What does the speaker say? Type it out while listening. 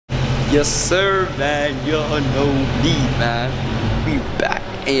Yes, sir, man. Y'all know me, man. We back.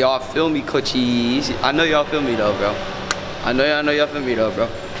 And y'all feel me, coaches. I know y'all feel me, though, bro. I know y'all feel me, though, bro.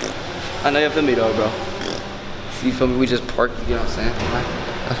 I know y'all feel me, though, bro. So you feel me? We just parked, you know what I'm saying?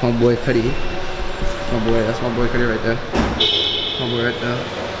 That's my boy, Cuddy. That's my boy, Cuddy, right there. My boy, right there.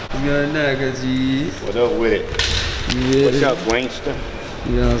 You got that, coaches. What up with it? Yeah. What's up, Wangster?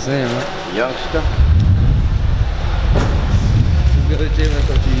 You know what I'm saying, man? Youngster? Good gym,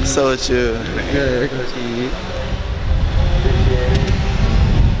 coaches. So chill. Good, coaches.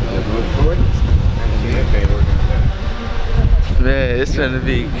 Man, it's gonna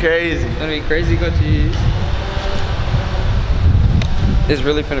be crazy. It's gonna be crazy, coaches. It's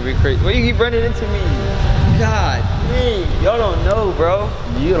really gonna be crazy. Why you keep running into me? God, man, y'all don't know, bro.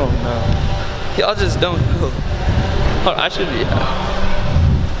 You don't know. Y'all just don't know. Hold on, I should be.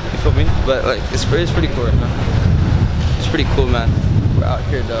 You feel me? But like, it's pretty cool right now. It's pretty cool, man. We're out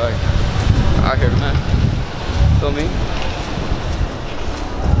here, dog. We're out here, man. Feel me?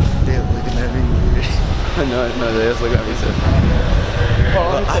 They're looking at me weird. No, they just looking at me too.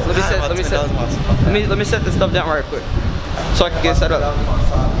 Hold on, let me set this stuff down right quick, so I can get set up.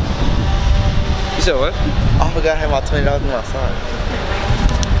 You said what? I forgot I had my $20 in my side.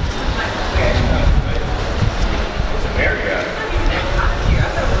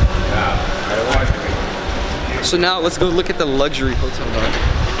 So now let's go look at the luxury hotel, dog.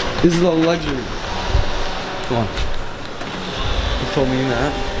 This is a luxury. Come on. You told me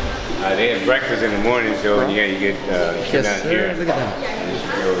that. They have breakfast in the morning, so yeah, you get Yes, down sir. here. Look at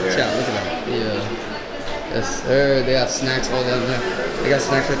that. Chat, look at that. Yeah. Yes, sir. They got snacks all down there. They got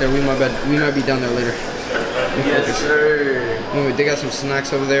snacks right there. We might be down there later. Yes, sir. Anyway, they got some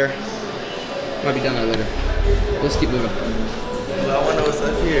snacks over there. Might be down there later. Let's keep moving. Well, I wonder what's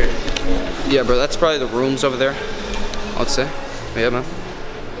up here. Yeah, bro. That's probably the rooms over there, I'd say. Yeah, man.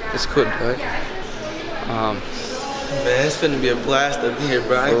 It's good, right? Man, it's finna be a blast up here,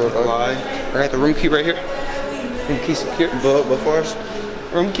 bro. I ain't gonna lie. I got the room key right here. Room key secure. But first,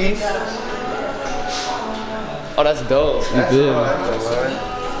 Room keys. Oh, that's dope. You good,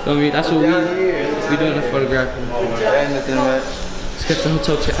 man. I mean, that's what we doing the photographing. ain't nothing much. Let's get the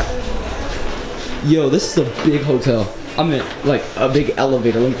hotel chat. Yo, this is a big hotel. I mean, like a big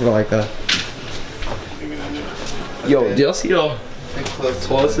elevator. Let me put it like that. Yo, did y'all see all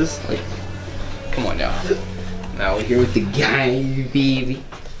closest? Like, come on now. Now we're here with the gang, baby.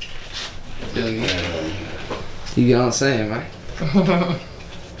 You get what I'm saying, man?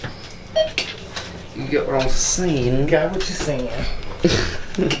 You get what I'm saying? Got what you're saying.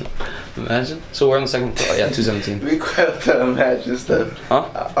 Imagine. So we're on the second floor. Yeah, 217. We quit the imagine stuff.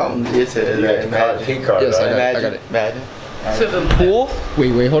 Huh? I'm here to imagine. Key card, Yes, right? I got it. Imagine. To the pool?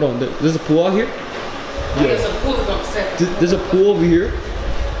 Wait, hold on. There's a pool out here? There's a pool on the second. There's a pool over here.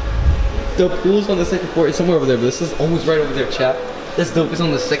 The pool's on the second floor. It's somewhere over there, but this is almost right over there, chat. That's dope. It's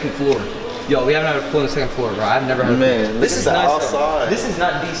on the second floor. Yo, we haven't had a pool on the second floor, bro. I've never had a pool. Man, This is the nice. outside. This is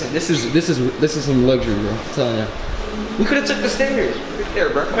not decent. This is some luxury, bro. I'm telling you. We could have took the stairs. Right there,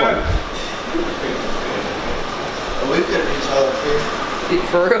 bro. Come on. We could reach all up here.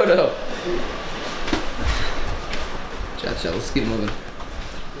 For real though. Chat, let's keep moving.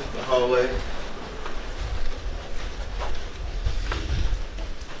 The hallway.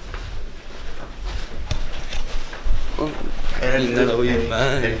 And You know you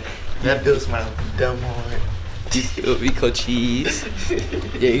mine. That builds my dumb heart. Yo, Rico cheese.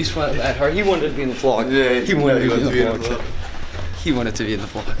 Yeah, he's smiling that hard. He wanted to be in the vlog. Yeah, he wanted to be in the in vlog. He wanted to be in the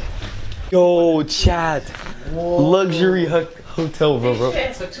vlog. Yo, chat. Luxury hotel, bro.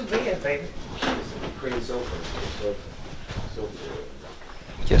 That's for 2 beds, baby.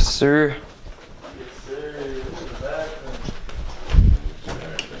 Yes, sir.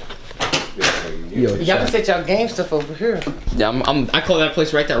 Yo, Y'all can set y'all game stuff over here. yeah, I call that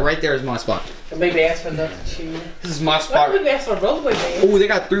place right there. Right there is my spot. And maybe ask for another chair. This is my Why spot. don't we ask for a rollerblade bed? Oh, they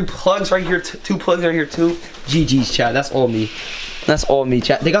got 3 plugs right here. 2 plugs right here too. GG's, chat. That's all me. That's all me,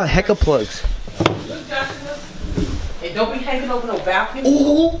 chat. They got hecka plugs. And don't be hanging over no balcony.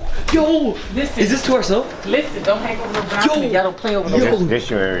 Oh, yo. Listen, Is this to ourselves? listen, don't hang over no balcony. Y'all don't play over no Yo. balcony. This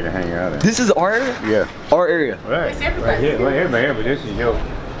your area to hang out in. This is our area? Yeah. Our area. Right. It's everybody. Right here, but this is your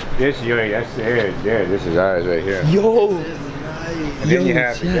area. That's the area there. This is ours right here. Yo. And then you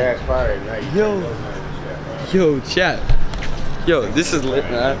have the chat. gas fire at night. Yo, chat. Yo, this is lit,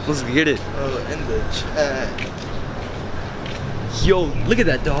 man. Let's get it. Oh, in the chat. Yo, look at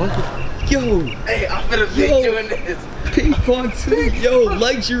that, dog. Yo. Hey, I'm finna pick you in this. Ping pong too. Yo,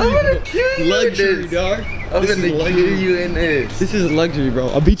 luxury. I'm gonna kill you in Luxury, this. dog. I'm This is gonna luxury. kill you in this. This is luxury, bro.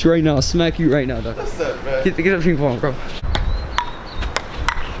 I'll beat you right now. I'll smack you right now, dog. What's up, bro? Get a ping pong, bro.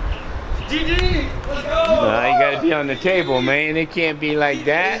 GG! Let's go! No, you gotta be on the table, man. It can't be like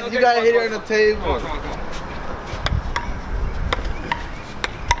that. You gotta hit her on the table.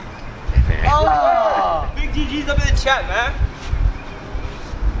 Oh! Big GG's up in the chat, man.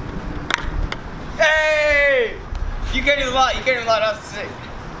 Hey! You can't even lie. You can't even lie. That's sick.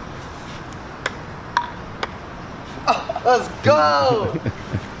 Oh, let's go!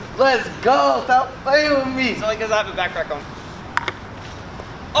 Let's go! Stop playing with me! It's only because I have a backpack on.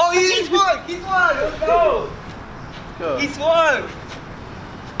 Oh, he's won! He's won! Let's go! He's won!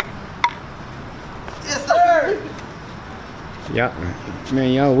 Yes, sir! Yeah,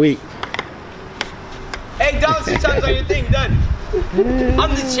 man, y'all weak. Hey, down 2 times on your thing, done.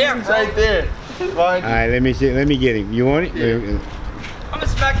 I'm the champ, It's bro. right there. All right, let me see. Let me get him. You want it? I'm gonna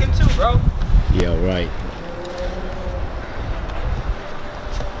smack him too, bro. Yeah, right.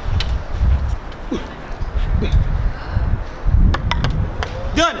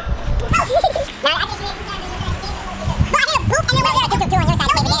 Done!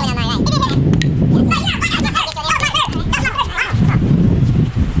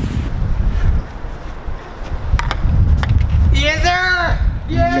 Yes, sir!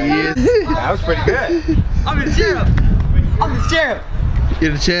 Yeah. That was pretty good. I'm the champ! I'm the champ!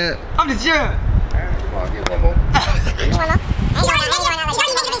 You're the champ. I'm the champ! Come on, get one more.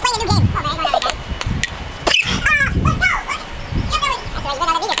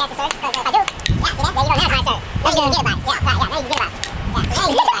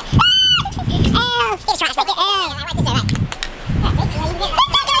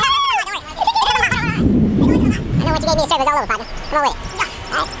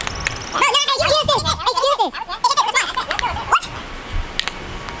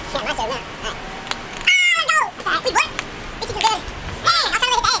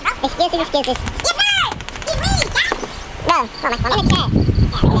 Excuses. Yes, sir! He's leading, Jack! No, in the chair. Yeah, I can't throw anymore.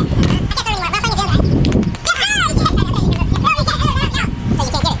 My phone is in, right? Yes, sir! No, you can't. No. So you can't get it. Oh, yes, sir! No. I get my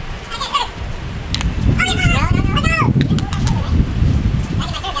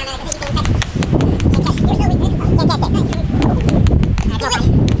serve down there because you can't catch it. You're so weak. Can't catch it.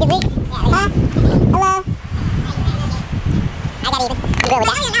 He's weak? Huh? Hello? I got even. You good with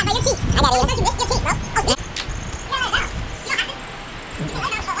that? No, you're not, but your cheeks. I got even. You missed your cheeks, bro. Oh, yeah.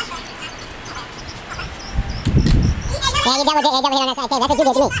 Yeah, you double hit on that side too. That's what you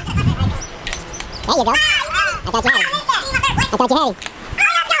did to me. There you go. I thought you had it. I thought you had it.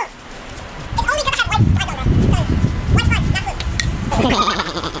 It's only because I had white spot on there. White spot, not blue.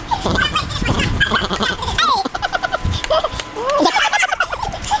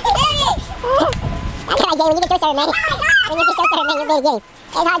 That's what I did when you get to a serve, man. When you get to a serve, man, you're big game.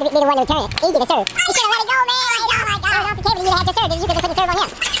 It's hard to be the one to return it. Easy to serve. You should have let it go, man. Oh my God. I was off the table. You had to serve. You could have put the serve on him.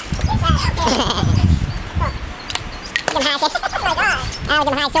 Give him high, oh my God. I would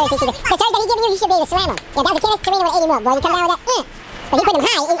give him high serves. The serve that he giving you, you should be able to slam him. Yeah, that was a kid. Serena with 80 more, boy. You come down with that, but he put him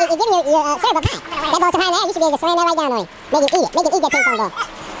high. He giving you your serve up high. That ball's so high now, you should be able to slam that right down on him. Make him eat it. Make him eat that ping pong ball.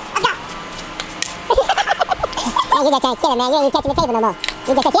 Let's go. Man, you just trying to kill him, man. You ain't even touching the table no more.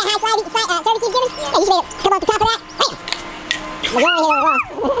 You just say, see that high serve he keeps giving? Yeah, you should be able to come off the top of that. Bam. But you ain't hit on the wall.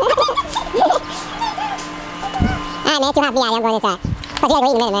 Alright, man, it's too hot for me. I'm going inside. Plus, you gotta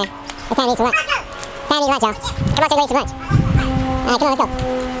go eat in a minute, man. It's time to eat some lunch. Time to eat lunch, y'all. Come on, so go eat some lunch. Alright, come on, let's go.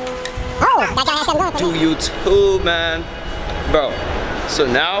 Oh, that guy has something going for Do me. you too, man. Bro, so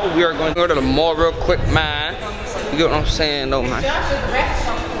now we are going to go to the mall real quick, man. You get what I'm saying, though, man.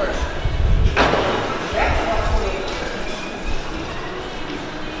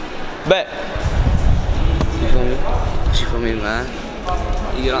 Bet. You feel me? You feel me, man?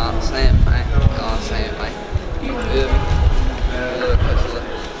 You get what I'm saying, man? You know what I'm saying, man? You feel me?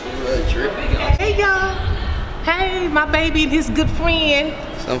 Hey, y'all. Hey, my baby and his good friend.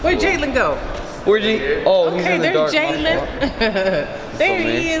 Where'd Jalen go? Where'd you? Oh, he's Okay, in the there's dark. Jalen. There me.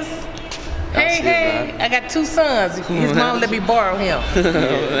 he is. That's it, Hey, man. I got 2 sons. His mom let me borrow him.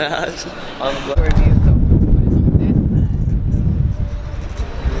 I'm glad.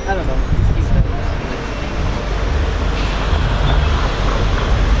 I don't know.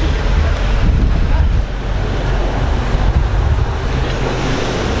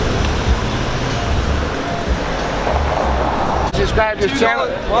 Subscribe to this channel.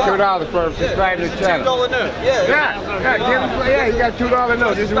 $2 for subscribe to the channel. $2 note. Yeah. Yeah, you got $2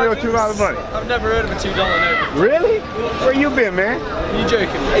 note. This is real $2 money. I've never heard of a $2 note. Really? Where you been, man? You joking?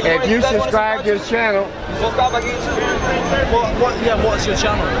 Hey, If you subscribe to this channel, subscribe like YouTube. What's your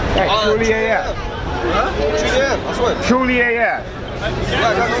channel? hey, Truly AF. Huh? Truly AF. I swear. Truly AF.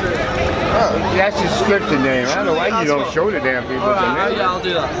 That's the subscription name. I don't know why you don't show the damn people the name. Yeah, I'll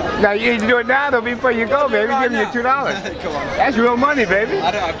do that. Now you do it now though before you go, baby. Give me your $2. That's real money, baby. I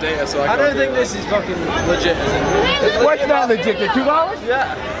don't have data, so I don't think this is fucking legit. What's not legit? The $2?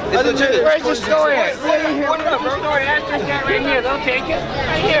 Yeah. It's legit. Where's the store at? Where's the store? That's just that right here. Don't take it.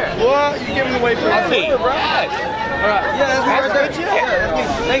 Right here. What? You giving away for me? Alright. Yeah, that's That's legit. legit. Yeah, that's me.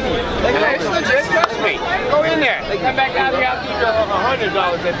 Thank you. It's legit. Trust me. Go in there. Come back out here. I'll give you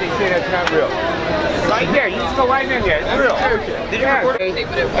 $100 if they say that's not real. Right there. You just go right in there. It's real. Yeah.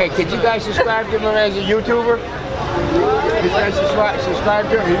 Hey, could you guys subscribe to him as a YouTuber? Could you guys subscribe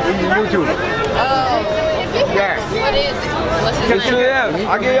to him? He's a YouTuber. Yeah. What is it? What's his name? Yeah,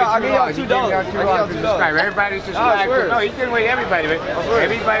 I'll give y'all $2. Everybody subscribe to him. No, he's giving away to everybody, baby.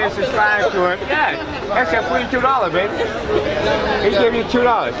 Everybody subscribe to him. Yeah, that's a free $2, baby. He's giving you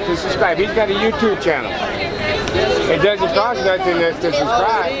 $2 to subscribe. He's got a YouTube channel. It doesn't cost nothing to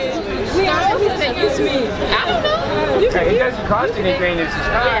subscribe. It's me. I don't know. It doesn't cost anything to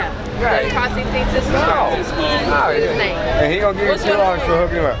subscribe. Yeah. Doesn't cost anything to subscribe. No. And he gonna give you $2 for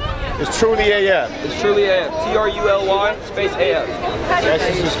hooking him up. It's Truly AF. It's Truly AF. TRULY space AF.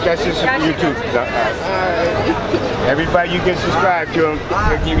 That's just YouTube. Everybody you can subscribe to him,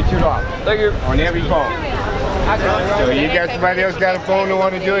 they'll give you $2. Thank you. On every phone. So you got somebody else got a phone that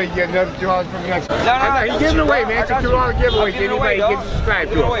want to do it, you get another $2 from the next one. No, he's giving away, man. It's a $2 giveaway to anybody who gets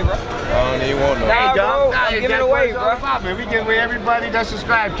subscribed to him. I don't even want no. Hey, dog. I'm giving it away, bro. We give away everybody that's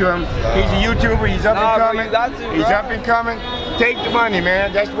subscribed to him. He's a YouTuber. He's up and coming. Bro, you got to, He's up and coming. Take the money,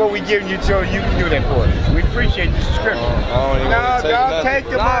 man. That's what we give you so you can do that for us. We appreciate the subscription. No, dog. Take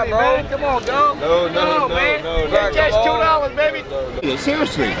the money, bro. man. Come on, dog. No, man. It's just $2, baby. Yeah,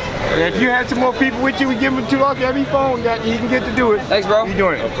 seriously. If you had some more people with you, we give them $2 to every phone that he can get to do it. Thanks, bro. You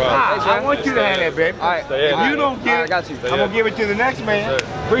doing it? Thanks, I want you to have that, baby. All right. If you don't get it, I got you. I'm gonna give it to the next man.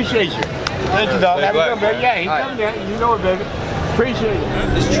 Appreciate you. Thank you, dog. Have a good one, baby. Yeah, he's coming there. You know it, baby. Appreciate it.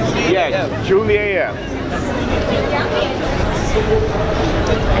 It's Truly Yeah, Truly AF.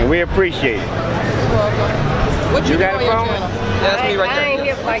 And we appreciate it. What You got a phone? That's me right I ain't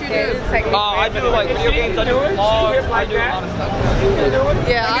there. hip like that. I do like video games. I do vlogs. I do a lot of stuff.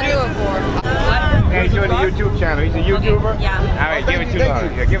 Yeah, I do it for. Yeah, he's doing a YouTube channel. He's a YouTuber? Yeah. All right, give it $2.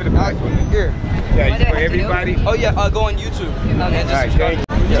 Yeah, give it a price. Here. Yeah, for everybody. Oh yeah, go on YouTube. And All right, just thank you.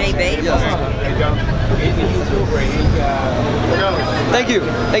 J-Babe. Yes. He's a YouTuber. Thank you.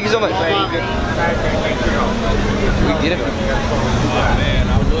 Thank you so much. He's We get it. Man,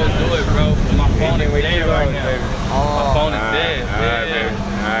 I would do it, bro. But my phone is dead right now. My phone is dead.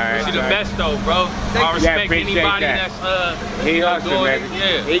 Alright, She the best though, bro. I respect appreciate anybody that. that's He hustling, doing baby. it.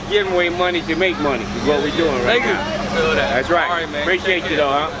 Yeah. He giving away money to make money. Is what we're doing right Thank you. now. Feel that. That's right. All right, man. Appreciate Take you care.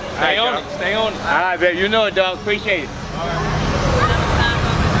 though, huh? Stay All on right, it. Stay on it. All right, baby. You know it, dog. Appreciate it.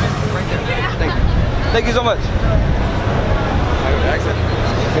 Thank you so much.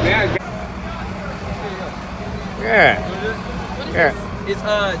 Yeah. Yeah. It's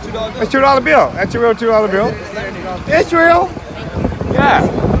 $2. That's $2 bill. That's a real $2 bill. It's real. Yeah.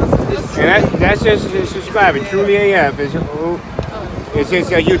 And that's just subscribing. Truly AF it's his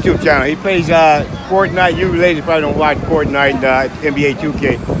YouTube channel. He plays Fortnite. You ladies probably don't watch Fortnite, NBA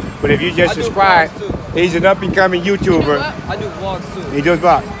 2K. But if you just subscribe, he's an up and coming YouTuber. I do vlogs too. He does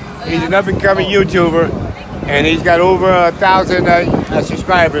vlogs. He's an up and coming YouTuber, and he's got over 1,000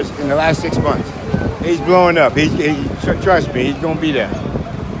 subscribers in the last 6 months. He's blowing up. Trust me, he's gonna be there.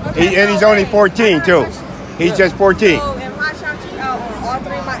 And he's only 14 too. He's just 14. So if I shout you out on all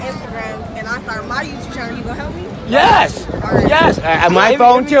 3 of my Instagrams and I start my YouTube channel, you gonna help me? Yes, yes. My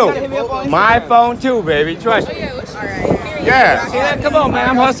phone too. My phone too, baby. Trust me. Alright. Yeah. See that? Come on, man.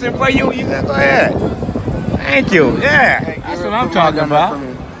 I'm hustling for you. You gotta go ahead. Thank you. Yeah. That's what I'm talking about.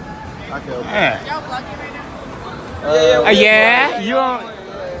 Yeah. Y'all vlogging right now? Yeah. You.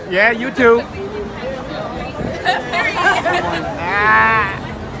 Yeah. You too.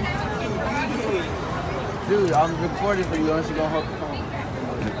 Dude, I'm recording for you. Unless you gonna hold the phone.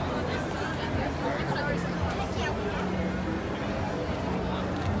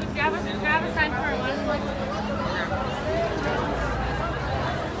 Grab a sign for one.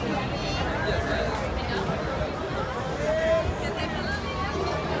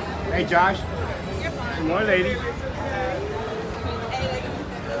 Hey, Josh. Some more lady.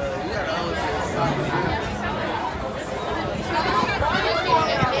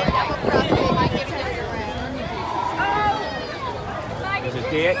 Is it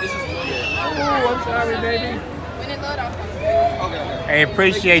dead? Oh, I'm sorry, baby. Hey,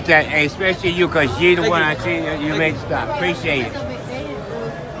 appreciate that. Hey, especially you, because you're the one I seen you make stop. Appreciate it.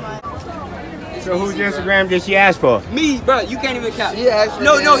 So whose Instagram did she ask for? Me, bro. You can't even count. Yeah,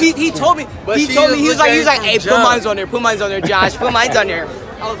 No, he told me. But He she told me is he was like, hey, looking put mine on there. Put mine on there, Josh. Put mine on there.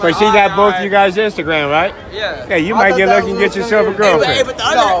 But she got both of you guys' Instagram, right? Yeah. Hey, you might get lucky and get yourself a girlfriend. But the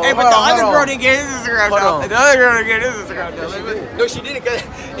other girl didn't get his Instagram though. The other girl didn't get his Instagram though. No, she didn't get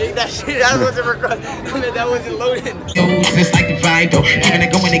that wasn't recorded. I mean, that wasn't loaded. It's like the vibe though. Even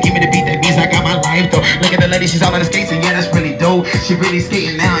go in and give me the beat that means I got my life though. Look at the lady, she's all on the skates and yeah, that's really dope. She really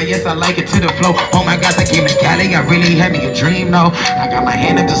skating now, yes, I like it to the flow. Oh my gosh, I came to Cali, I really had me a dream though. I got my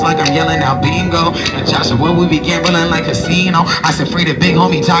hand up just like I'm yelling out bingo. And Joshua, we be gambling like casino. I said free the big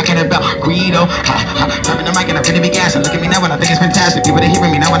homie talking about Greedo. Dropping the mic and I really be gassing. Look at me now when I think it's fantastic. People they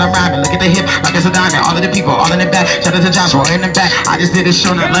hearing me now when I'm rhyming. Look at the hip like it's a diamond. All of the people, all in the back. Shout out to Joshua in the back. I just did a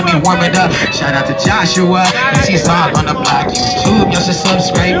show now, let me warm it up. Shout out to Joshua, and she's all on the block. YouTube, you should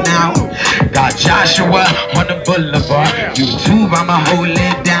subscribe now. Got Joshua on the boulevard. YouTube, I'ma hold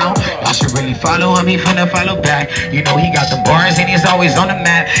it down. Y'all should really follow him, he finna follow back. You know he got the bars and he's always on the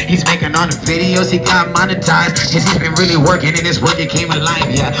map. He's making all the videos, he got monetized. Cause he's been really working and his work it came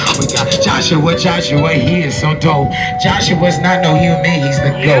alive, yeah. We got Joshua, he is so dope. Joshua's not no human, he's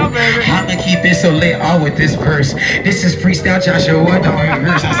the GOAT. I'ma keep it so lit all with this verse. This is freestyle Joshua, don't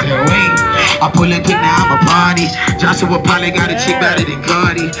rehearse. I said wait, I pull a pick now, I'm a party. Joshua probably got a chick better than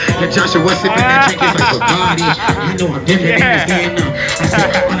Cardi. And Joshua sipping that drink is like Bacardi. I know I'm different in this game now. I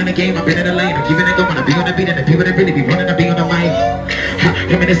said I'm in the game, I've been in the lane. I'm keeping it going, I be on the beat and the people that really be running, I be on the mic.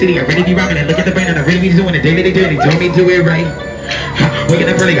 I'm in the city, I really be rocking and look at the brain and I really be doing it daily, they told me do it right. Waking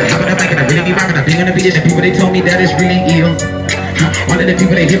up early, I hop on the mic and I really be rhyming. I be on the beat and the people they told me that it's really ill. All of the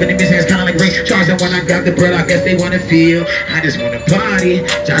people they hearing the music is kinda like Ray Charles. And when I got the bread, I guess they wanna feel. I just wanna party.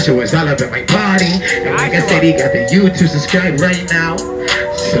 Joshua's all up at my party. And like I said, he got the YouTube, subscribe right now.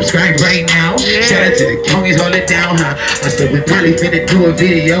 Subscribe right now. Shout out to the homies, hold it down, huh? I said we probably finna do a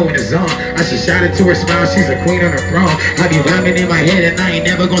video when it's on. I should shout it to her smile, she's a queen on the throne. I be rhyming in my head and I ain't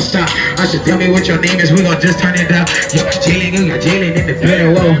never gonna stop. I should tell me what your name is, we gon' just turn it up. Yo, Jalen, you got Jalen in the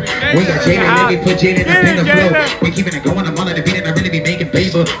building, whoa. We got Jalen, let me put Jalen up in the flow. We keeping it going, I'm all of the beat and I really be making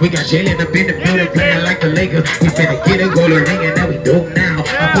paper. We got Jalen up in the building, playing like the Lakers. We finna get a goal ring and now we dope now.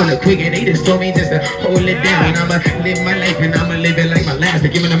 I pull it quick and they just told me just to hold it down. I'ma live my life and I'ma live it like my last.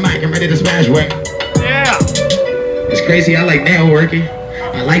 Give me the mic, I'm ready to smash work. Yeah. It's crazy, I like networking.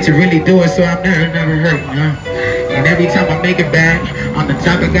 I like to really do it so I'm never hurting, huh? And every time I make it back, on the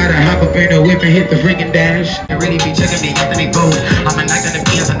top I gotta hop up in the whip and hit the freaking dash. They really be checking me, Anthony Boone. I'm a night on the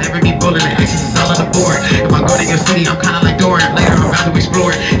beats, I never be bullying. The X's is all on the board. If I go to your city, I'm kinda like Doran. Later I'm about to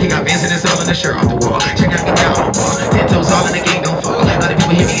explore. He got Vincent and all in the shirt off the wall. Check out me down on the wall. 10 toes all in the game, don't fall. A lot of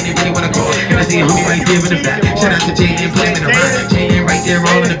people hear me and they really wanna call. And I see a homie right there in the back. Shout out to Jalen, put him in the rhyme. Jalen right there,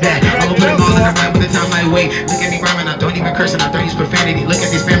 all in the back. I'ma put them all in the rhyme with the time I wait. Look at me rhyming, I don't even curse and I don't use profanity. Look at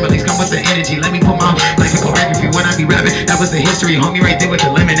these families, come with the energy. Let me put my life in choreography when I be rapping. That was the history, homie right there with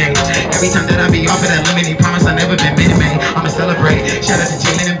the lemonade. Every time that I be off of that lemonade, promise I never been minute-made. I'ma celebrate. Shout out to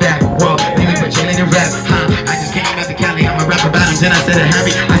Jalen and back. Whoa, maybe put Jalen and rap. I just came out to Cali, I'ma rap about him. Then I said it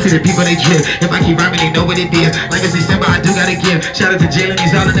happy. I see the people they drip. If I keep rhyming, they know what it is. Like it's December, I do gotta give. Shout out to Jalen,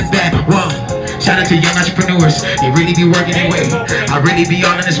 he's all in the back. Whoa. Shout out to young entrepreneurs, they really be working their way. I really be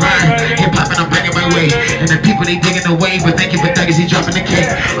all in this rhyme, hip-hop and I'm bringing my way. And the people they digging the wave, but thank you for thuggers, he dropping the cake.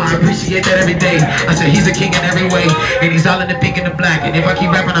 I appreciate that every day. I said he's a king in every way, and he's all in the pink and the black. And if I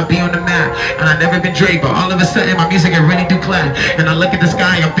keep rapping, I'll be on the map. And I never been Drake, but all of a sudden my music can really do clap. And I look at the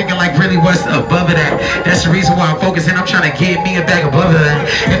sky, I'm thinking like really what's above of that. That's the reason why I'm focusing, I'm trying to get me a bag above of that.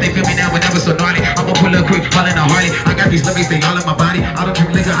 If they feel me now when that was so naughty, I'ma pull up quick, fall in a Harley. I got these lyrics, they all in my body. I don't drink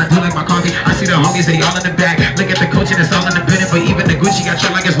liquor, I do like my coffee. I see the homies, they all in the back. Look at the coach and it's all in the building. But even the Gucci got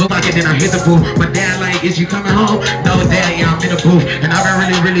shot like it's look like it. Then I hit the booth. But dad like, is you coming home? No, dad, yeah, I'm in the booth. And I've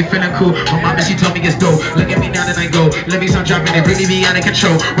been really feeling cool. My mama, she told me it's dope. Look at me now that I go. Let me start dropping it, really be out of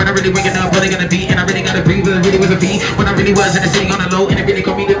control. When I really waking up, what they gonna be? And I really gotta breathe, but it really was a beat. When I really was in the city on the low, and it really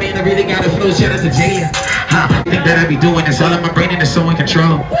called me the man, I really gotta flow. Shout out to Jalen. I think that I be doing this all in my brain and it's so in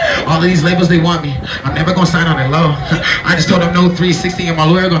control. All of these labels, they want me. I'm never gonna sign on it low. I just told them no 360 and my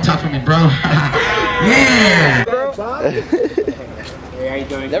lawyer gonna talk for me, bro. Yeah. Hey, how you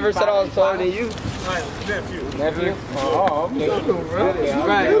doing? Never said I was taller than you. Nephew? Oh, okay.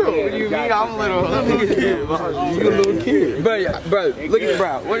 Right. What do you mean I'm little? You a little kid. Bro, look at the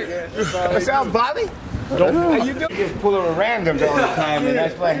brow. What's up, Bobby? How you doing? Just pulling a randoms all the time, and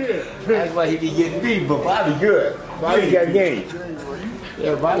that's why he be getting beat. But Bobby good. Bobby got game.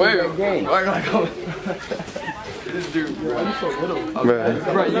 Yeah, Bobby got game. This dude, bro. I'm so little.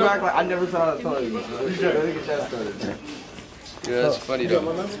 Bro, you act like I never saw that taller than you. Look at that. Yeah, that's funny though.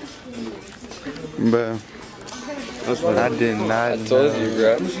 Bro. I did not. I told you,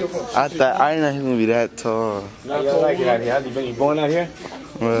 bro. I thought I didn't know he was gonna be that tall. No, you like it out here. You born out here?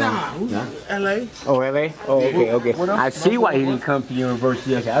 Nah, LA. Oh, LA? Oh, okay. I see why he didn't come to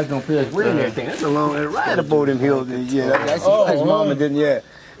university. I was gonna put his way in there. That's a long ride up over them hills. Yeah, that's his mama didn't. Yeah,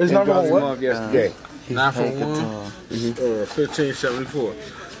 it's not gonna work yesterday. 941. 1574.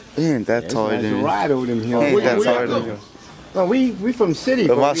 He ain't that tall, dude. He ride over them hills. He ain't that tall, dude. No, we from city.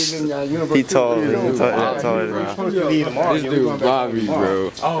 But my he tall. This dude Bobby,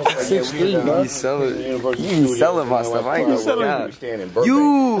 bro. Oh, 6'3", bro. He's selling my stuff. I ain't gonna selling.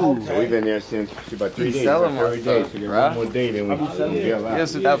 You. So we've been there since about 3 days. Selling my stuff, bro. One more day, then we get out.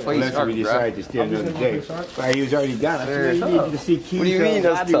 Yes, that place. Unless we decide to stay another day. But he was already down. I said, you need to see Keith. What do you mean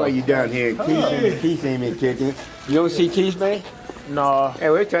that's tough? Why you down here? Keith ain't been kicking it. You don't see Keith, man? No. Hey,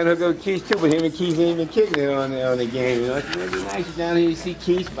 we're trying to hook up Keith too, but him and Keith ain't been kicking it on the game. You know, it's really nice you down here to see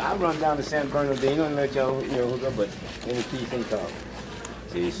Keith. But I run down to San Bernardino and let y'all hook up, but him and Keith ain't talking.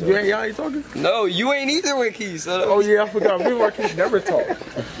 See, so. Y'all ain't talking? No, you ain't either with Keith. So oh yeah, I forgot. Me and my Keith never talk.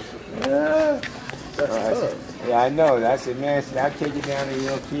 Yeah, I know. That's it, man. So I'll take you down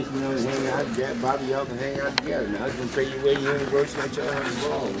there, Keith, hang out together. Bobby, y'all can hang out together. Now I was gonna pay you way university, let y'all have the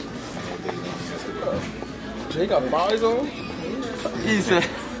ball. Jay got bodies on? he said,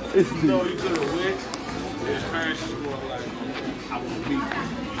 you know he could have went. His parents was going like, I will beat.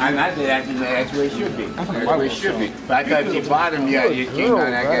 I did actually, that's where it should be. That's where it should be. But I thought you bothered me. You came down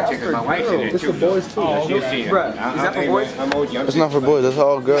and I got to check my wife in there too. It's for boys too. She'll see it. Bro, is that for boys? It's not for boys. That's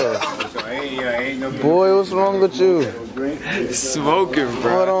all girls. Boy, what's wrong with you? Smoking,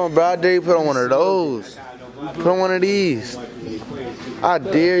 bro. Hold on, bro. I dare you put on one of those. Put on one of these. I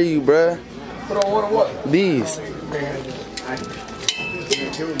dare you, bro. Put on one of what? These.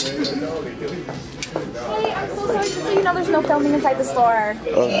 Hey, I'm so sorry, just so you know there's no filming inside the store.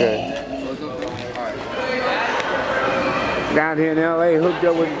 Okay. Down here in LA, hooked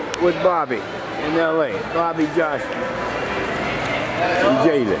up with Bobby in LA. Bobby Joshua. And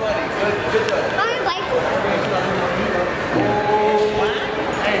Jalen.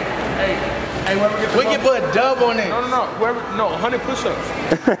 Hey, we can put a dub on it. No, 100 push-ups.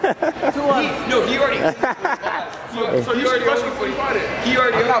 No, he already. So you already busted for you. He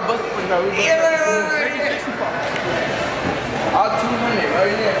already. I'm not busting for no. All 200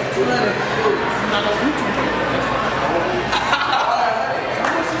 right there. 200.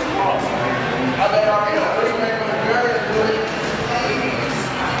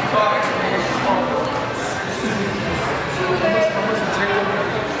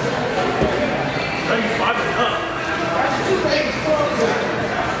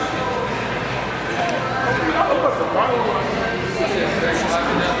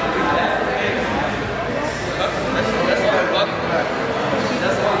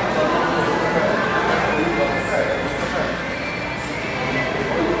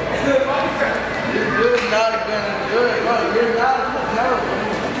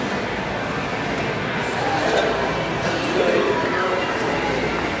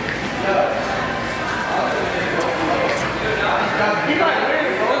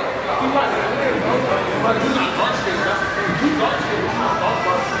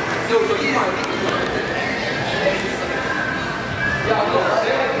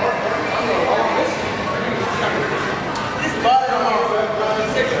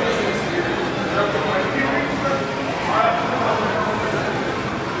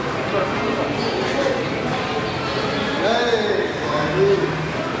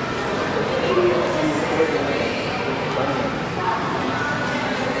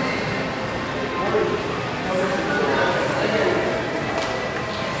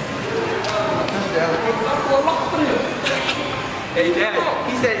 Hey, Dad,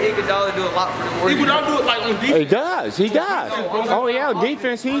 he said Iguodala do a lot for the Warriors. Iguodala do it like on defense. He does. Oh yeah,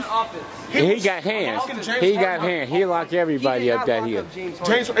 defense. He got hands. He got hands. He locked everybody up that hill.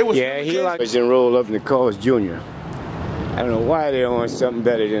 Yeah, he locked. He's enrolled up in the Carl's Jr. I don't know why they don't want something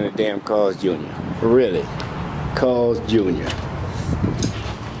better than a damn Carl's Jr. Really, Carl's Jr.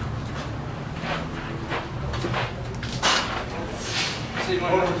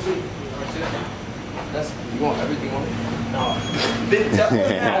 You want everything on it? No.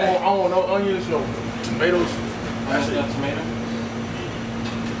 I want no onions, no tomatoes. That's it. Tomato.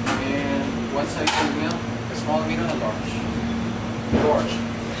 And what size for the meal? A small, medium, or large? Large.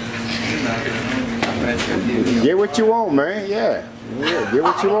 Get what you want, man. Yeah, get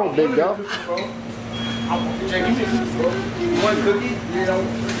what you want, big dog. One cookie? You know.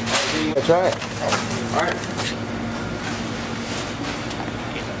 That's right. All right.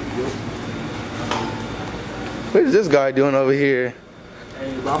 What is this guy doing over here?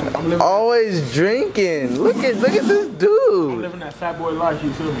 I'm living. Always drinking. Look at this I'm dude. living that fat boy life.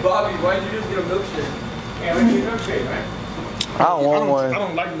 You feel me? Bobby, why'd you just get a milkshake? Yeah, we need a milkshake, man. I don't want I one.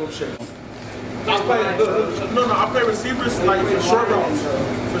 don't like milkshakes. I play receivers like for short routes.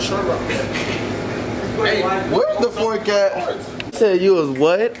 For short routes. Hey, where's the fork at? You said you was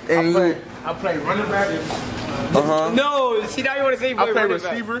what? And I play running back. No, see now you want to say I play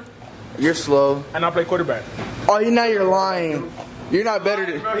receiver. you're slow. And I play quarterback. Oh, you're lying. You're not better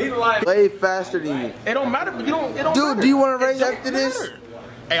than. Bro, he lying. Way faster than you. It don't matter. You don't. It don't. Dude, matter. do you want to race It don't after this? matter.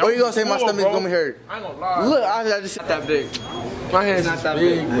 Hey, Or you gonna say my full, stomach's bro. gonna hurt? I ain't gonna lie. Look, I just Not that big. my hands Not that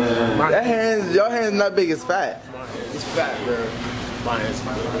big, bro. That hands, your hands not big as fat. It's fat, bro.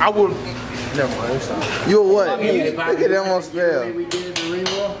 I would. Never mind. Stop. You a what? Look at them almost fail. We did it in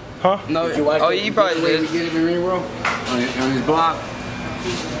Ringwall. Huh? No, did you watch Oh, the- you probably the way did. we did it in Ringwall on his block.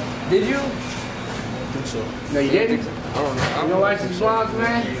 Did you? I think so. No, you didn't. You don't watch his vlogs,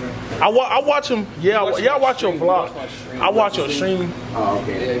 man? I watch him. Yeah, I watch your vlog. I watch your stream. Oh,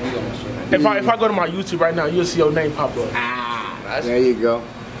 okay. If I go to my YouTube right now, you'll see your name pop up. There you go.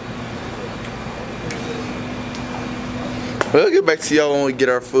 We'll get back to y'all when we get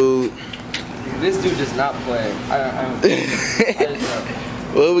our food. This dude does not play.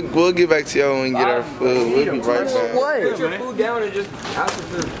 We'll get back to y'all when we get our food. We'll be right back. Put your food down and just ask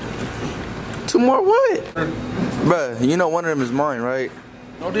for food. 2 more what? Bruh, you know one of them is mine, right?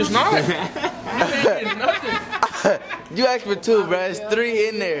 No, there's not. You asked for 2, bruh. It's 3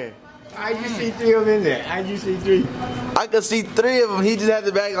 in there. I just see 3 of them in there. I just see 3. I could see 3 of them. He just had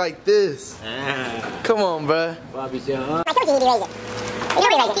the bag like this. Come on, bruh. Bobby said, huh? I told you he'd be raising. He'll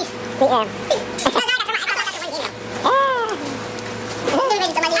be raising.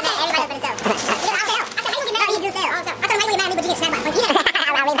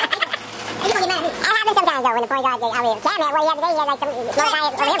 Sometimes though, when the point guard, I mean, Cam, well, the other day, he had like some little guy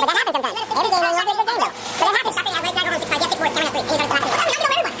over here, but that happens sometimes. Every game, you have a good game though. But it happens. And yeah, you're small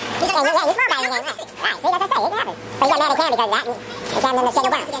guy in the game, right? Right, see, that's what I say, it happens. But you got mad at Cam because that, and Cam didn't shut you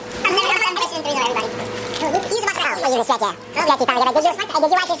down. He's a stretch, yeah. Stretchy probably, but did you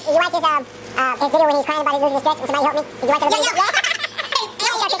watch his video when he's crying about his losing the stretch? When somebody help me? Did you watch the video? Yeah.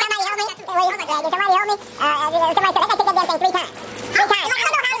 Somebody help me? Somebody help me? Somebody said, let me take that damn thing 3 times. 3 times. I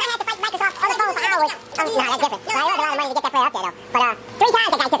don't know how I had to fight Microsoft on the phone for hours. No, that's different. Well, it was a lot of money to get that player up there, though. But 3 times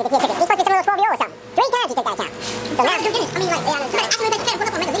that guy took it, the kid took it. He's supposed to be some little 12-year-old or something. 3 times he took that account. So now, I mean, like, yeah, actually, they can't put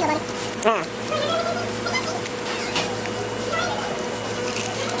up on the video, buddy. Yeah.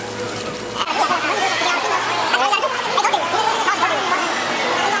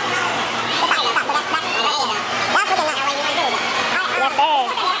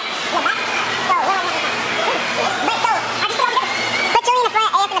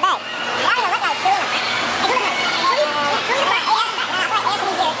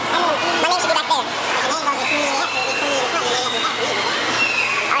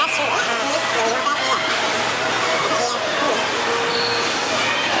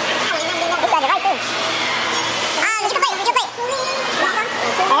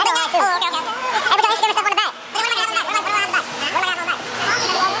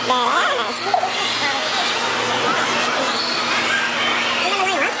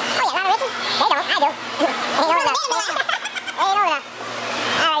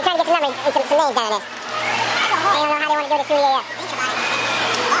 Some names down there. I don't know how they want to do the 2 AF.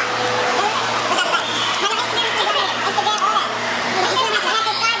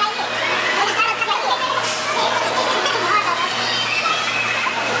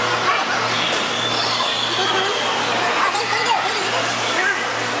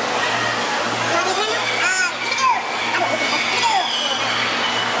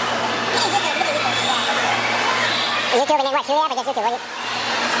 YouTube and then what? 2 AF or just YouTube?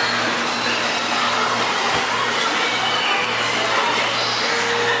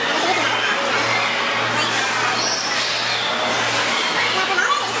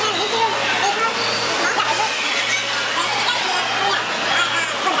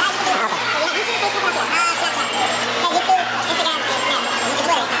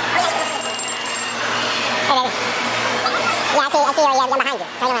 I see you're behind you.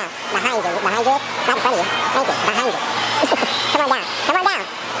 Turn around. Behind you. Behind you. Not in front of you. Thank you. Behind you. Come on down. Come on down.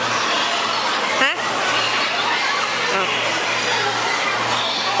 Huh?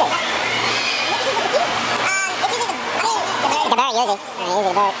 The bird, usually. Usually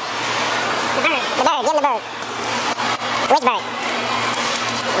the bird. The bird. The bird. Give him the bird. Which bird?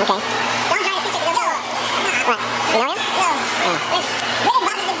 Okay. Don't try to fix it with the bird. What? You know him? No.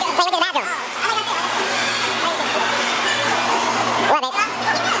 Take him to the bathroom. What, babe? Hey,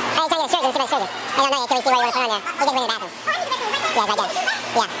 he's trying to get a surgeon. Let's see about a surgeon. I don't know yet until we see what you want to put on there. He just went to the bathroom. Yeah, it's right there.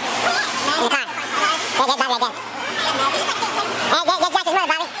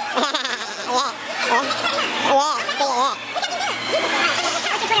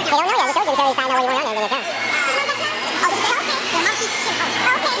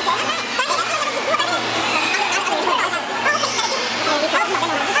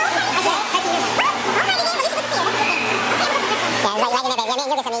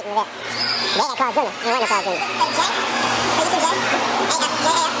 bit. Yeah, Carl Jr. No wonder Carl Jr.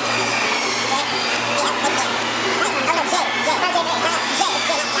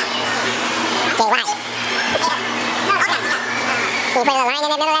 J-Y. Can you put a line in the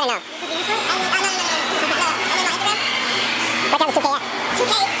middle of that or no? What time is 2K at?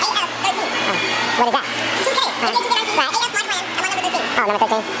 2K, AF13. What is that? 2K, right. AF Mark Lamb, I'm on number 13. Oh, number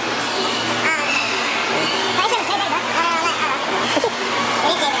 13.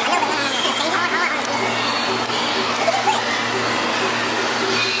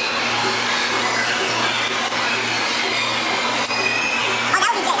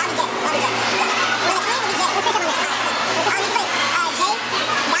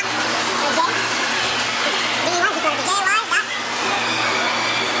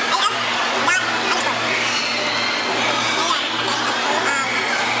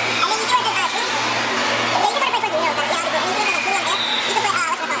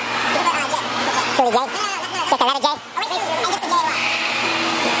 J? Just a letter J? And just the J.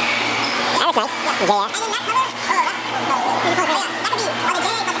 That was nice. The J, yeah. And then that color? Oh, that's that could be on the J,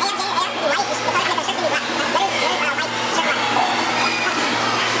 but the AF, J, AF, be white. The color of the shirt could be black. Letters, white, shirt black.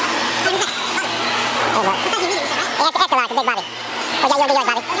 And next, Bobby.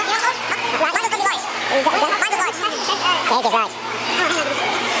 Hey,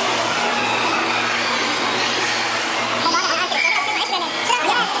 what? What size you medium, right? Yeah,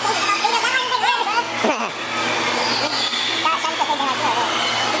 extra large, a big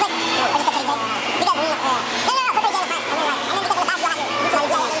Bobby.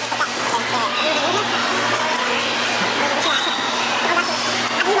 Oh,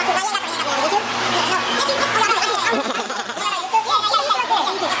 yeah, you'll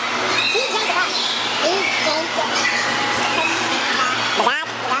be yours,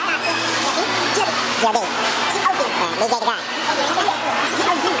 Bobby. Mine's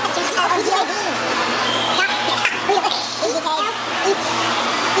will be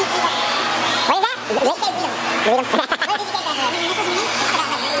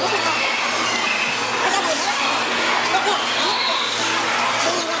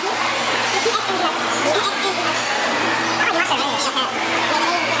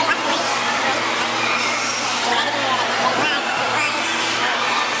Mine's large. Yeah, it's large. What is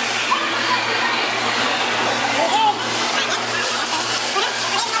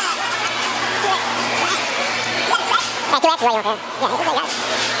That's right, okay. Yeah, I think I got it.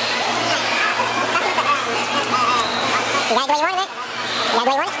 You got the way you want it? You got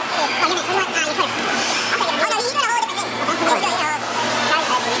the way you want it? Oh, you want you put it. I'll take it. Oh, no, you do a whole different thing.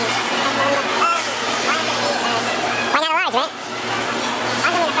 Why not a large, right?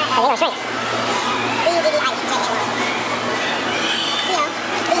 I'm going to put a little shrink. Ready?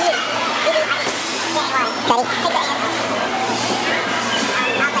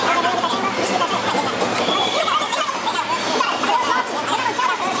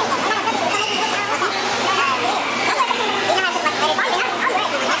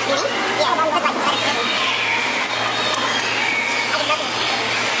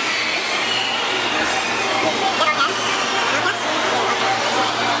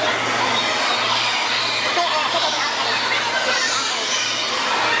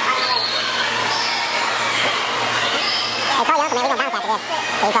 Take that.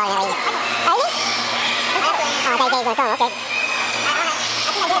 So you call it that way. Are you? Oh, okay, Jay's gonna go, okay.